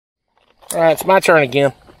Alright, it's my turn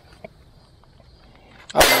again.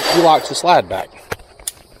 He locks the slide back.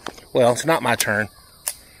 Well, it's not my turn.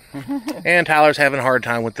 And Tyler's having a hard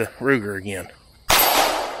time with the Ruger again.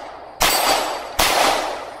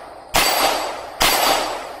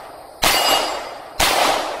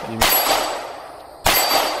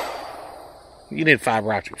 You need a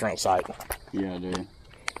fiber optic front sight. Yeah, I do.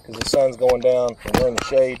 Because the sun's going down and we're in the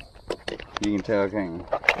shade. You can tell, can't you?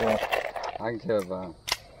 Yeah. I can tell by...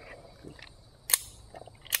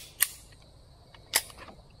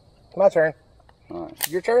 My turn. Alright.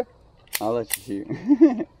 Your turn? I'll let you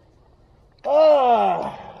shoot.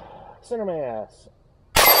 Ah, center mass.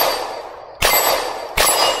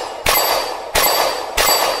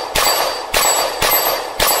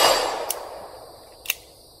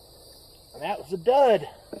 And that was a dud.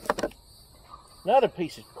 Another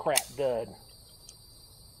piece of crap dud.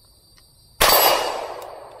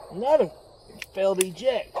 Another failed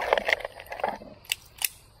eject.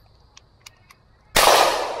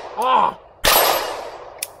 Ah!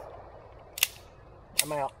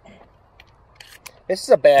 I'm out. This is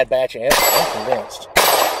a bad batch of empty, I'm convinced.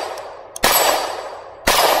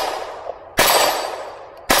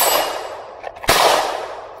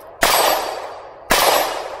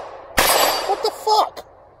 What the fuck?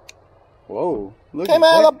 Whoa! Look Came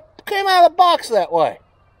out of the box that way.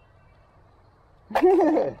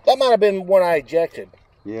 That might have been one I ejected.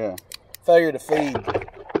 Yeah. Failure to feed.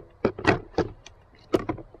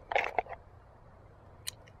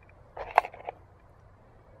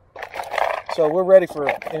 So we're ready for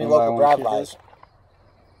any local drive-bys.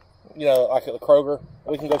 You know, like at the Kroger.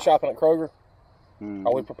 We can go shopping at Kroger. Mm-hmm.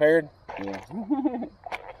 Are we prepared? Yeah.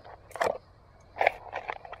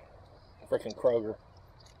 Freaking Kroger.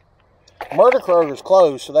 Murder Kroger's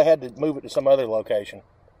closed, so they had to move it to some other location.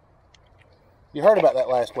 You heard about that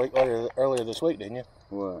last week, earlier this week, didn't you?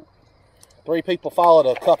 What? 3 people followed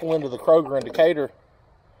a couple into the Kroger in Decatur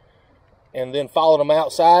and then followed them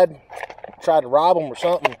outside, tried to rob them or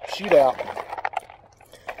something, shootout.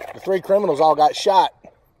 The 3 criminals all got shot,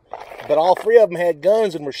 but all 3 of them had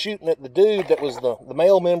guns and were shooting at the dude that was the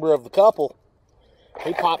male member of the couple.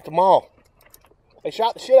 He popped them all. They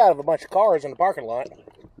shot the shit out of a bunch of cars in the parking lot.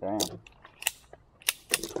 Damn.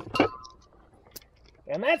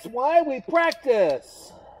 And that's why we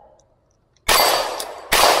practice.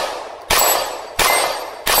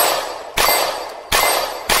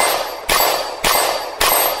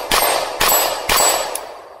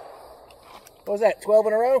 What was that, 12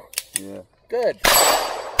 in a row? Yeah. Good.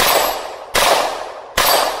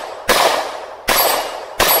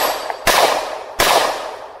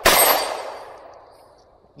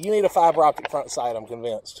 You need a fiber optic front sight, I'm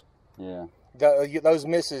convinced. Yeah. Those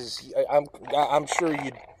misses, I'm sure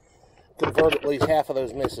you'd convert at least half of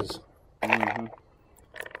those misses. Mm-hmm.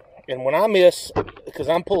 And when I miss, because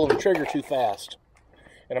I'm pulling the trigger too fast,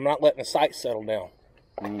 and I'm not letting the sight settle down.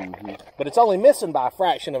 Mm-hmm. But it's only missing by a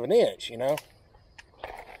fraction of an inch, you know?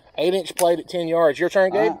 8-inch plate at 10 yards. Your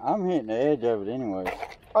turn, Gabe? I'm hitting the edge of it anyway.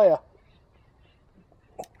 Oh, yeah.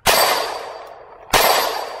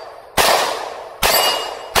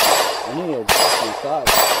 I need to adjust my sight.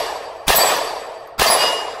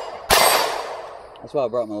 That's why I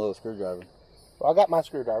brought my little screwdriver. Well, I got my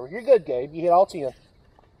screwdriver. You're good, Gabe. You hit all 10.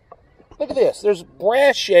 Look at this. There's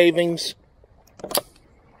brass shavings.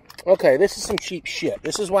 Okay, this is some cheap shit.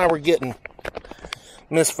 This is why we're getting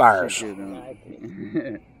misfires.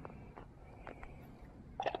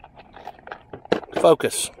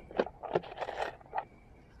 Focus.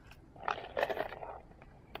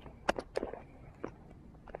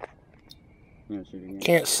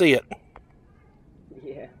 Can't see it.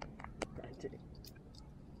 Yeah.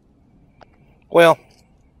 Well,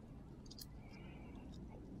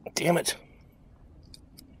 damn it.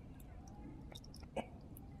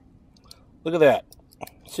 Look at that.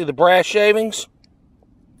 See the brass shavings?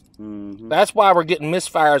 Mm-hmm. That's why we're getting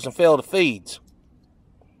misfires and failed to feeds.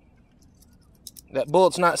 That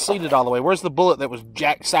bullet's not seated all the way. Where's the bullet that was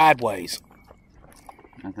jacked sideways?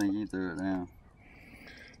 I think you threw it down.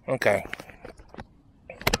 Okay.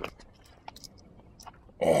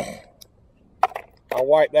 I'll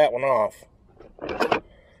wipe that one off.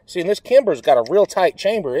 See, and this Kimber's got a real tight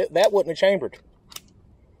chamber. That wouldn't have chambered.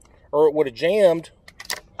 Or it would have jammed.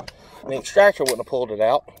 And the extractor wouldn't have pulled it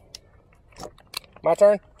out. My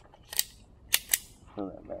turn?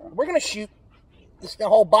 We're going to shoot this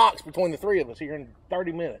whole box between the 3 of us here in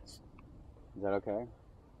 30 minutes. Is that okay?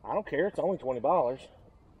 I don't care. It's only $20.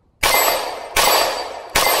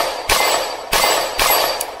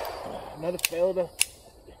 Another failed to...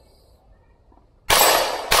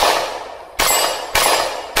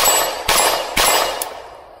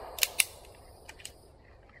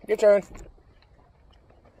 Your turn.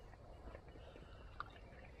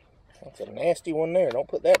 That's a nasty one there. Don't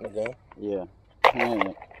put that in the gun. Yeah.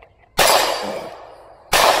 Yeah.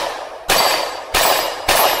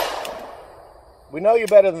 We know you're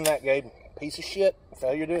better than that, Gabe. Piece of shit.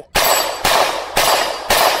 Failure to.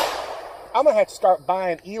 I'm going to have to start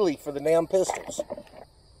buying Ely for the damn pistols.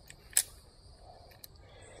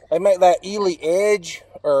 They make that Ely Edge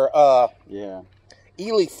or Yeah.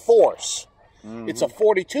 Ely Force. Mm-hmm. It's a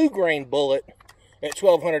 42 grain bullet at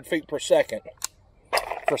 1,200 feet per second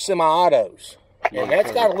for semi-autos. And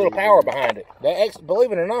that's got a little power behind it. That,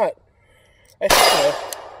 believe it or not, that's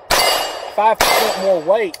 5% more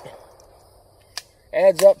weight.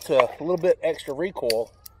 Adds up to a little bit extra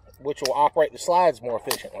recoil, which will operate the slides more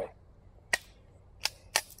efficiently.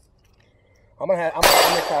 I'm gonna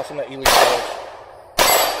try some of that Ely Force.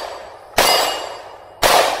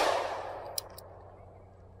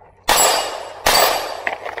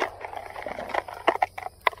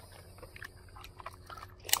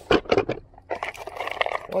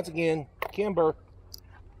 Once again, Kimber.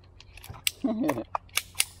 I'm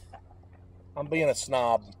being a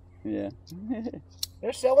snob. Yeah.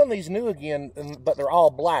 They're selling these new again, but they're all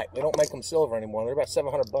black. They don't make them silver anymore. They're about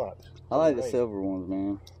 $700. I like the silver ones,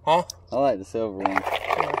 man. Huh? I like the silver ones.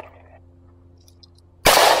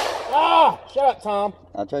 Ah! Shut up, Tom.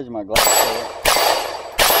 I traded you my glasses.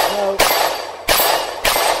 No.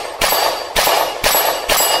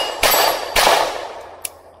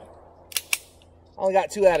 I only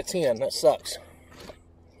got 2 out of 10. That sucks.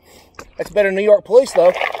 That's better than New York police,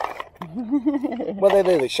 though. What they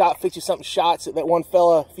do? They shot 50-something shots at that one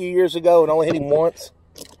fella a few years ago and only hit him once.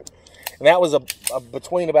 And that was a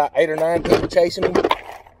between about 8 or 9 people chasing him.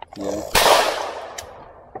 Yeah.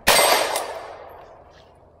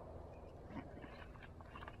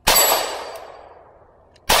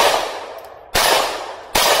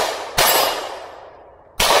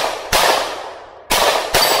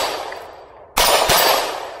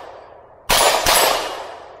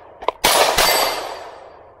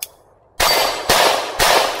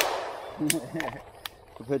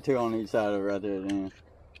 We put 2 on each side of it right there then.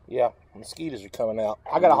 Yeah, mosquitoes are coming out.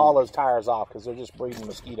 I gotta haul those tires off because they're just breeding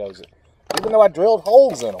mosquitoes. Even though I drilled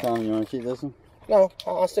holes in them. Tom, you want to keep this one? No,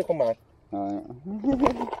 I'll stick with mine. Alright.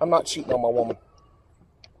 I'm not cheating on my woman.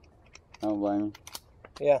 I don't blame you.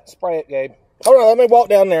 Yeah, spray it, Gabe. Hold on, let me walk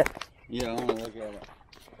down there. Yeah, I want to look at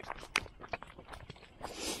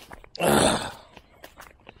it.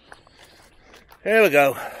 There we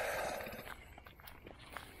go.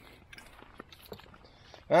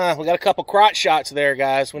 We got a couple crotch shots there,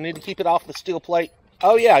 guys. We need to keep it off the steel plate.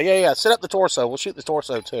 Oh, yeah. Set up the torso. We'll shoot the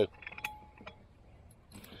torso, too.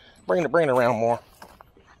 Bring it around more.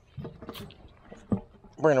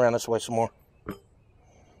 Bring it around this way some more.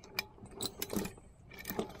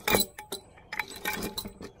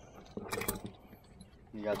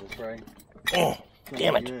 You got the spray? Oh,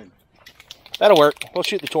 damn it. Good. That'll work. We'll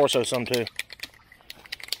shoot the torso some, too.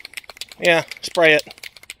 Yeah, spray it.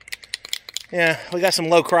 Yeah, we got some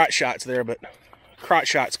low crotch shots there, but crotch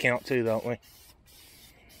shots count too, don't we?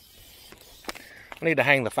 I need to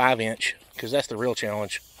hang the 5-inch, because that's the real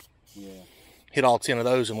challenge. Yeah. Hit all 10 of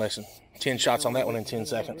those in less than 10 shots on that one in 10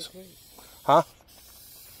 seconds. Huh?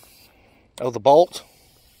 Oh, the bolt?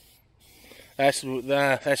 That's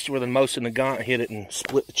where the most in the gaunt hit it and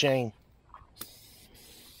split the chain.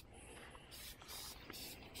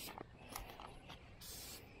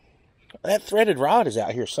 That threaded rod is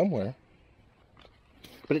out here somewhere.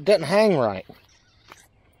 But it doesn't hang right.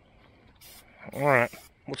 Alright,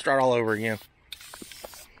 we'll start all over again.